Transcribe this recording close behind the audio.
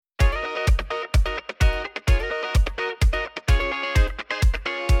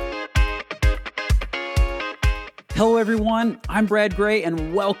Hello, everyone. I'm Brad Gray,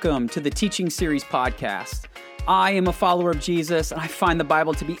 and welcome to the Teaching Series podcast. I am a follower of Jesus, and I find the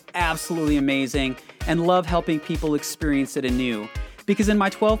Bible to be absolutely amazing and love helping people experience it anew. Because in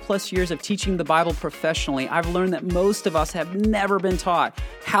my 12 plus years of teaching the Bible professionally, I've learned that most of us have never been taught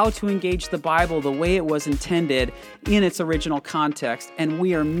how to engage the Bible the way it was intended in its original context, and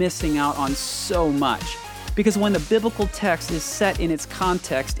we are missing out on so much. Because when the biblical text is set in its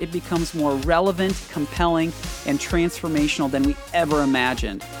context, it becomes more relevant, compelling, and transformational than we ever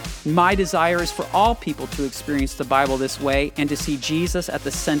imagined. My desire is for all people to experience the Bible this way and to see Jesus at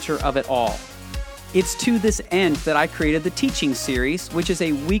the center of it all. It's to this end that I created the Teaching Series, which is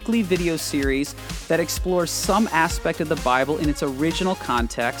a weekly video series that explores some aspect of the Bible in its original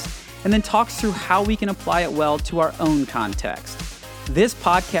context and then talks through how we can apply it well to our own context. This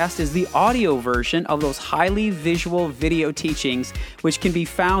podcast is the audio version of those highly visual video teachings, which can be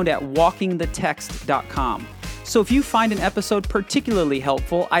found at walkingthetext.com. So if you find an episode particularly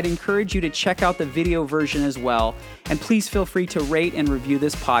helpful, I'd encourage you to check out the video version as well, and please feel free to rate and review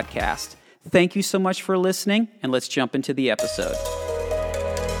this podcast. Thank you so much for listening, and let's jump into the episode.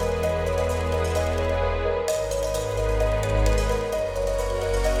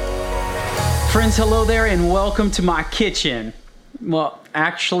 Friends, hello there, and welcome to my kitchen. Well,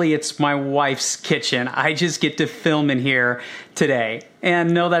 actually, it's my wife's kitchen. I just get to film in here today.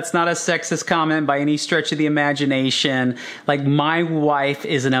 And no, that's not a sexist comment by any stretch of the imagination. Like, my wife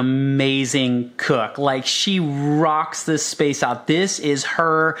is an amazing cook. Like, she rocks this space out. This is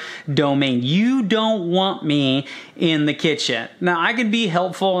her domain. You don't want me in the kitchen. Now, I could be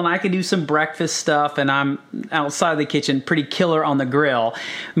helpful and I could do some breakfast stuff, and I'm outside of the kitchen, pretty killer on the grill.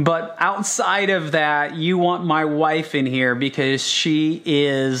 But outside of that, you want my wife in here because she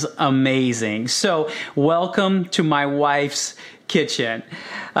is amazing. So, welcome to my wife's kitchen.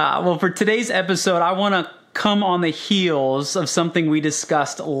 Well, for today's episode, I want to come on the heels of something we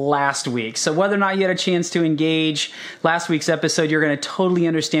discussed last week. So whether or not you had a chance to engage last week's episode, you're going to totally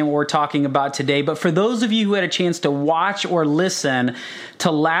understand what we're talking about today. But for those of you who had a chance to watch or listen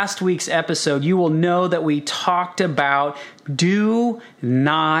to last week's episode, you will know that we talked about do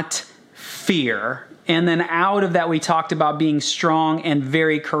not fear. And then out of that, we talked about being strong and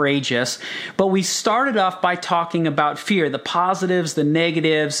very courageous. But we started off by talking about fear, the positives, the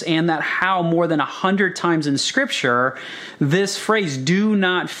negatives, and that how more than 100 times in Scripture, this phrase, do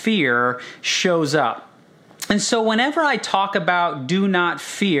not fear, shows up. And so whenever I talk about do not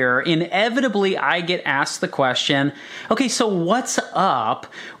fear, inevitably I get asked the question, okay, so what's up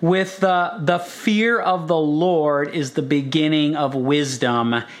with the fear of the Lord is the beginning of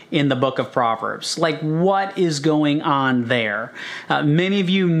wisdom in the book of Proverbs? Like, what is going on there? Many of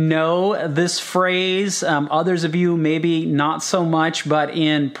you know this phrase. Others of you maybe not so much, but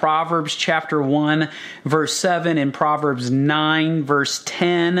in Proverbs chapter 1, verse 7, in Proverbs 9, verse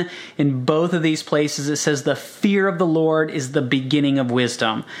 10, in both of these places it says the fear of the Lord is the beginning of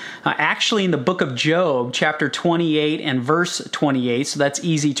wisdom. Actually, in the book of Job, chapter 28 and verse 28, so that's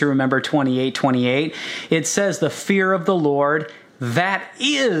easy to remember, 28, it says the fear of the Lord, that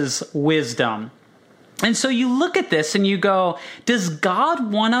is wisdom. And so you look at this and you go, does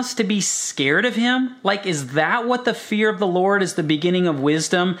God want us to be scared of Him? Like, is that what the fear of the Lord is the beginning of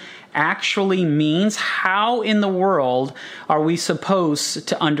wisdom actually means? How in the world are we supposed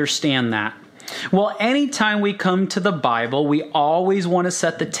to understand that? Well, anytime we come to the Bible, we always want to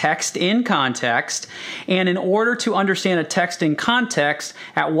set the text in context. And in order to understand a text in context,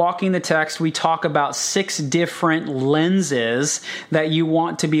 at Walking the Text, we talk about 6 different lenses that you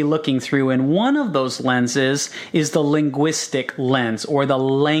want to be looking through. And one of those lenses is the linguistic lens or the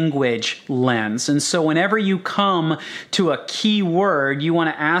language lens. And so whenever you come to a key word, you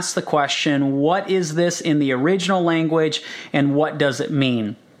want to ask the question, what is this in the original language and what does it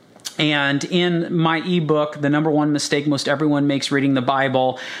mean? And in my ebook, The Number One Mistake Most Everyone Makes Reading the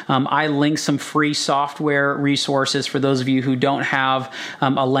Bible, I link some free software resources for those of you who don't have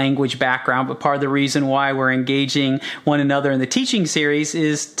a language background. But part of the reason why we're engaging one another in the teaching series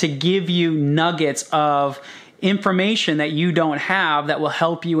is to give you nuggets of information that you don't have that will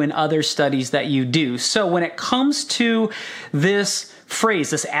help you in other studies that you do. So when it comes to this phrase,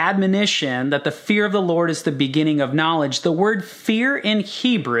 this admonition that the fear of the Lord is the beginning of knowledge, the word fear in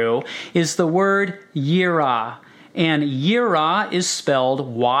Hebrew is the word yirah. And yirah is spelled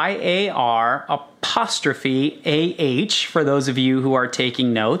Y-A-R apostrophe A-H for those of you who are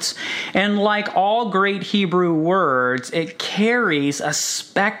taking notes. And like all great Hebrew words, it carries a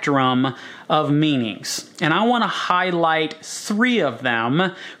spectrum of meanings. And I want to highlight 3 of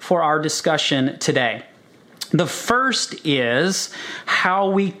them for our discussion today. The first is how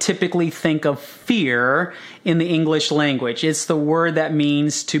we typically think of fear in the English language. It's the word that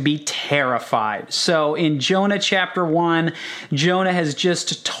means to be terrified. So in Jonah chapter 1, Jonah has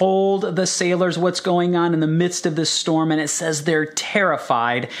just told the sailors what's going on in the midst of this storm, and it says they're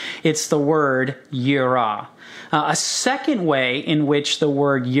terrified. It's the word yirah. A second way in which the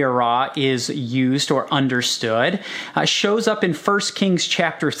word yirah is used or understood shows up in 1 Kings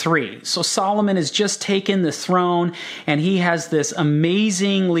chapter 3. So Solomon has just taken the throne, and he has this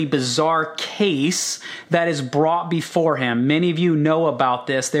amazingly bizarre case that is brought before him. Many of you know about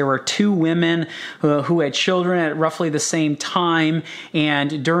this. There were two women who had children at roughly the same time,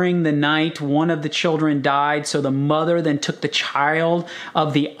 and during the night, one of the children died. So the mother then took the child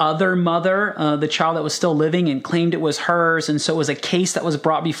of the other mother, the child that was still living, and claimed it was hers. And so it was a case that was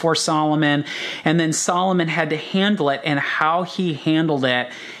brought before Solomon. And then Solomon had to handle it, and how he handled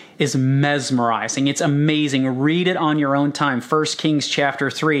it is mesmerizing. It's amazing. Read it on your own time, 1 Kings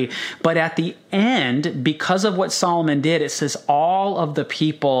chapter 3. But at the end, because of what Solomon did, it says all of the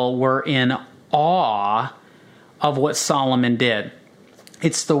people were in awe of what Solomon did.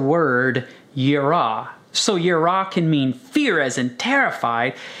 It's the word yirah. So yirah can mean fear as in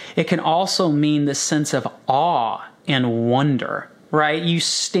terrified. It can also mean the sense of awe and wonder, right? You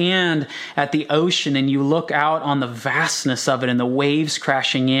stand at the ocean and you look out on the vastness of it and the waves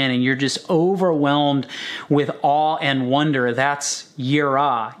crashing in, and you're just overwhelmed with awe and wonder. That's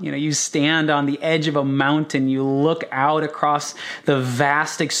yirah. You stand on the edge of a mountain, you look out across the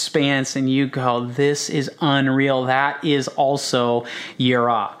vast expanse, and you go, this is unreal. That is also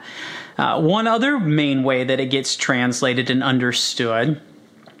yirah. One other main way that it gets translated and understood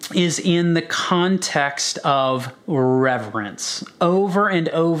is in the context of reverence. Over and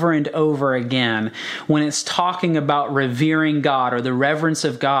over and over again, when it's talking about revering God or the reverence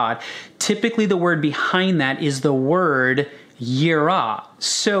of God, typically the word behind that is the word yirah.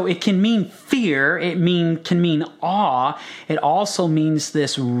 So it can mean fear, can mean awe. It also means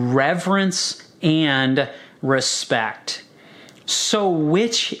this reverence and respect. So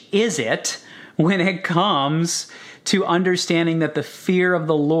which is it when it comes to understanding that the fear of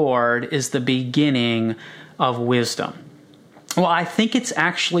the Lord is the beginning of wisdom? Well, I think it's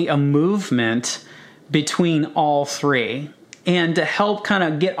actually a movement between all three. And to help kind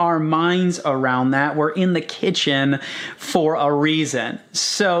of get our minds around that, we're in the kitchen for a reason.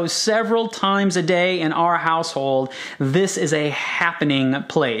 So several times a day in our household, this is a happening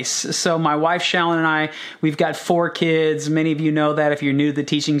place. So my wife, Shallon, and I, we've got 4 kids. Many of you know that. If you're new to the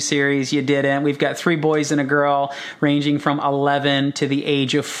teaching series, you didn't. We've got 3 boys and a girl ranging from 11 to the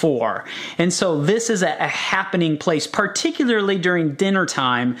age of 4. And so this is a happening place, particularly during dinner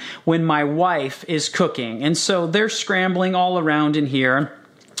time when my wife is cooking. And so they're scrambling all around in here.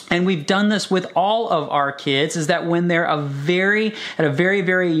 And we've done this with all of our kids, is that when they're at a very,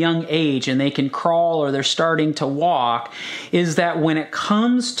 very young age and they can crawl or they're starting to walk, is that when it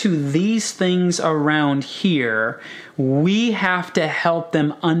comes to these things around here, we have to help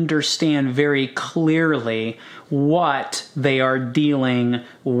them understand very clearly what they are dealing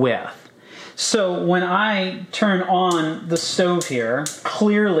with. So when I turn on the stove here,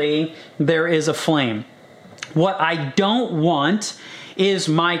 clearly there is a flame. What I don't want is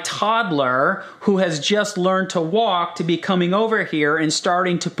my toddler who has just learned to walk to be coming over here and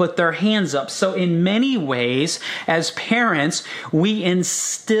starting to put their hands up. So in many ways, as parents, we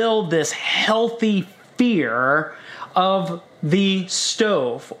instill this healthy fear of the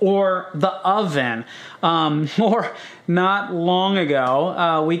stove or the oven. Or not long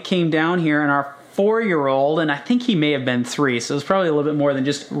ago, we came down here and our 4-year-old, and I think he may have been 3, so it was probably a little bit more than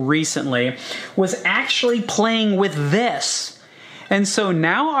just recently, was actually playing with this. And so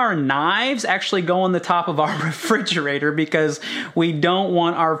now our knives actually go on the top of our refrigerator because we don't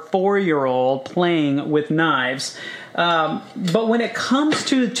want our 4-year-old playing with knives. But when it comes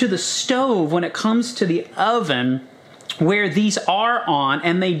to the stove, when it comes to the oven, where these are on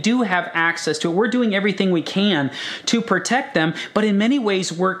and they do have access to it, we're doing everything we can to protect them, but in many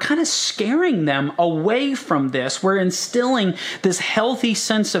ways we're kind of scaring them away from this. We're instilling this healthy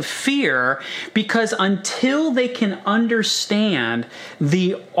sense of fear because until they can understand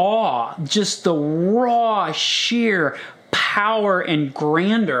the awe, just the raw, sheer power and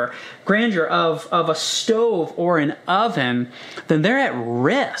grandeur of a stove or an oven, then they're at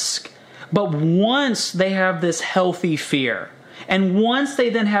risk. But once they have this healthy fear, and once they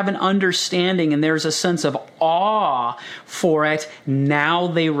then have an understanding and there's a sense of awe for it, now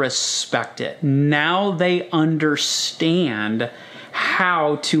they respect it. Now they understand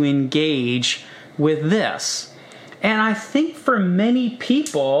how to engage with this. And I think for many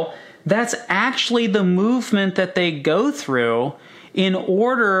people, That's actually the movement that they go through in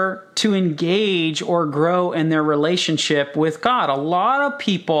order to engage or grow in their relationship with God. A lot of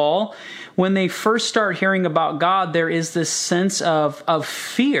people, when they first start hearing about God, there is this sense of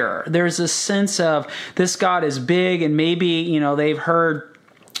fear. There's a sense of this God is big, and maybe, they've heard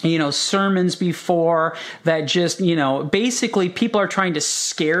sermons before that just, basically people are trying to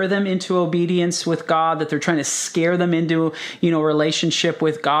scare them into obedience with God, that they're trying to scare them into, relationship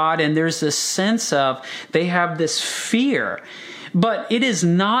with God. And there's this sense of they have this fear. But it is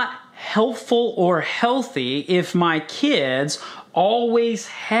not helpful or healthy if my kids always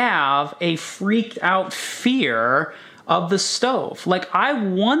have a freaked out fear of the stove. Like, I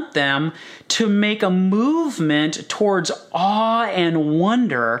want them to make a movement towards awe and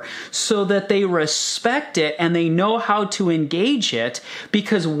wonder so that they respect it and they know how to engage it,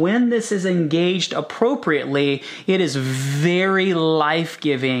 because when this is engaged appropriately, it is very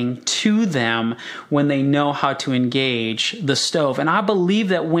life-giving to them when they know how to engage the stove. And I believe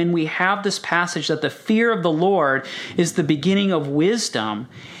that when we have this passage that the fear of the Lord is the beginning of wisdom,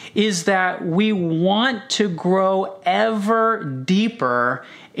 is that we want to grow ever deeper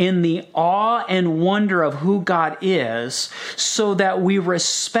in the awe and wonder of who God is, so that we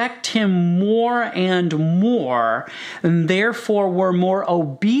respect Him more and more, and therefore we're more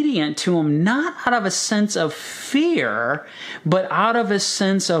obedient to Him, not out of a sense of fear, but out of a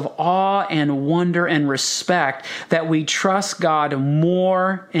sense of awe and wonder and respect, that we trust God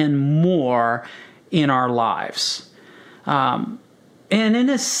more and more in our lives. And in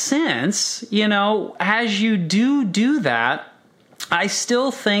a sense, as you do that, I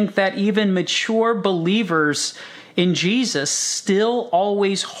still think that even mature believers in Jesus still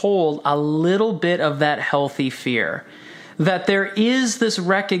always hold a little bit of that healthy fear. That there is this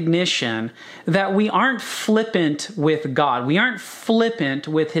recognition that we aren't flippant with God. We aren't flippant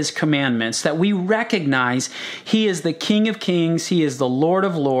with His commandments. That we recognize He is the King of Kings. He is the Lord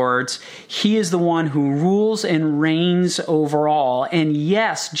of Lords. He is the one who rules and reigns over all. And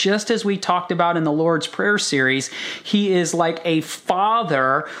yes, just as we talked about in the Lord's Prayer series, He is like a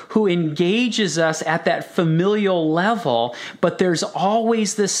father who engages us at that familial level. But there's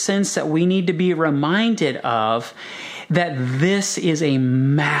always this sense that we need to be reminded of, that this is a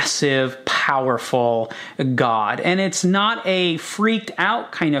massive, powerful God. And it's not a freaked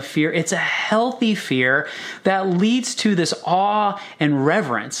out kind of fear. It's a healthy fear that leads to this awe and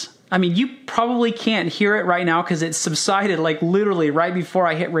reverence. I mean, you probably can't hear it right now because it subsided like literally right before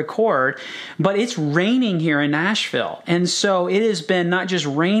I hit record, but it's raining here in Nashville. And so it has been not just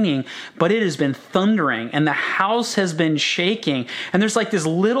raining, but it has been thundering, and the house has been shaking. And there's like this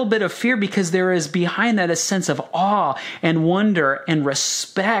little bit of fear because there is behind that a sense of awe and wonder and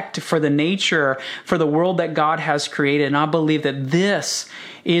respect for the nature, for the world that God has created. And I believe that this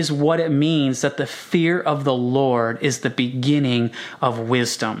is what it means, that the fear of the Lord is the beginning of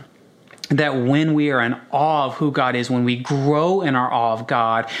wisdom. That when we are in awe of who God is, when we grow in our awe of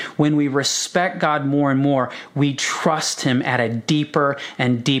God, when we respect God more and more, we trust Him at a deeper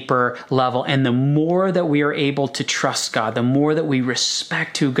and deeper level. And the more that we are able to trust God, the more that we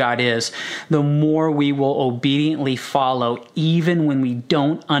respect who God is, the more we will obediently follow, even when we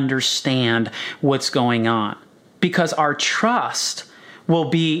don't understand what's going on. Because our trust will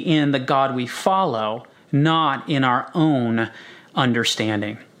be in the God we follow, not in our own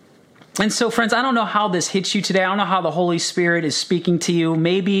understanding. And so, friends, I don't know how this hits you today. I don't know how the Holy Spirit is speaking to you.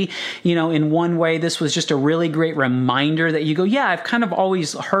 Maybe, in one way, this was just a really great reminder that you go, yeah, I've kind of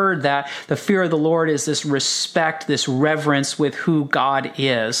always heard that the fear of the Lord is this respect, this reverence with who God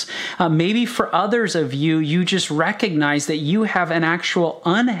is. Maybe for others of you, you just recognize that you have an actual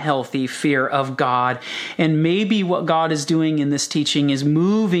unhealthy fear of God. And maybe what God is doing in this teaching is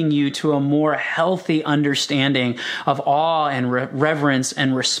moving you to a more healthy understanding of awe and reverence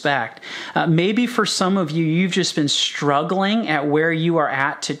and respect. Maybe for some of you, you've just been struggling at where you are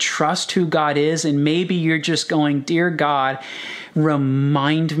at to trust who God is, and maybe you're just going, dear God,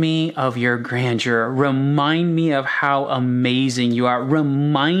 remind me of your grandeur. Remind me of how amazing you are.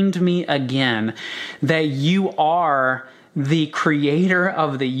 Remind me again that you are the creator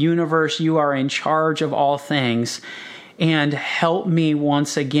of the universe. You are in charge of all things. And help me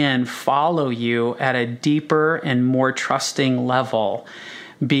once again follow you at a deeper and more trusting level,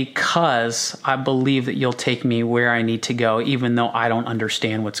 because I believe that you'll take me where I need to go, even though I don't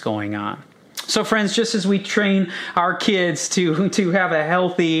understand what's going on. So friends, just as we train our kids to have a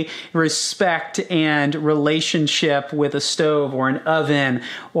healthy respect and relationship with a stove or an oven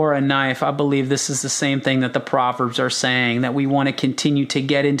or a knife, I believe this is the same thing that the Proverbs are saying, that we want to continue to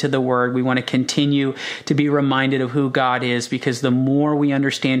get into the Word. We want to continue to be reminded of who God is, because the more we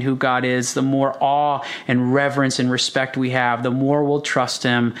understand who God is, the more awe and reverence and respect we have, the more we'll trust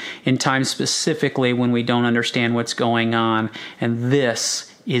Him in times specifically when we don't understand what's going on. And this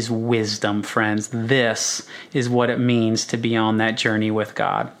is wisdom, friends. This is what it means to be on that journey with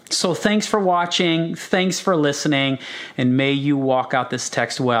God. So thanks for watching. Thanks for listening. And may you walk out this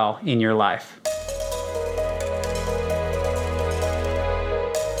text well in your life.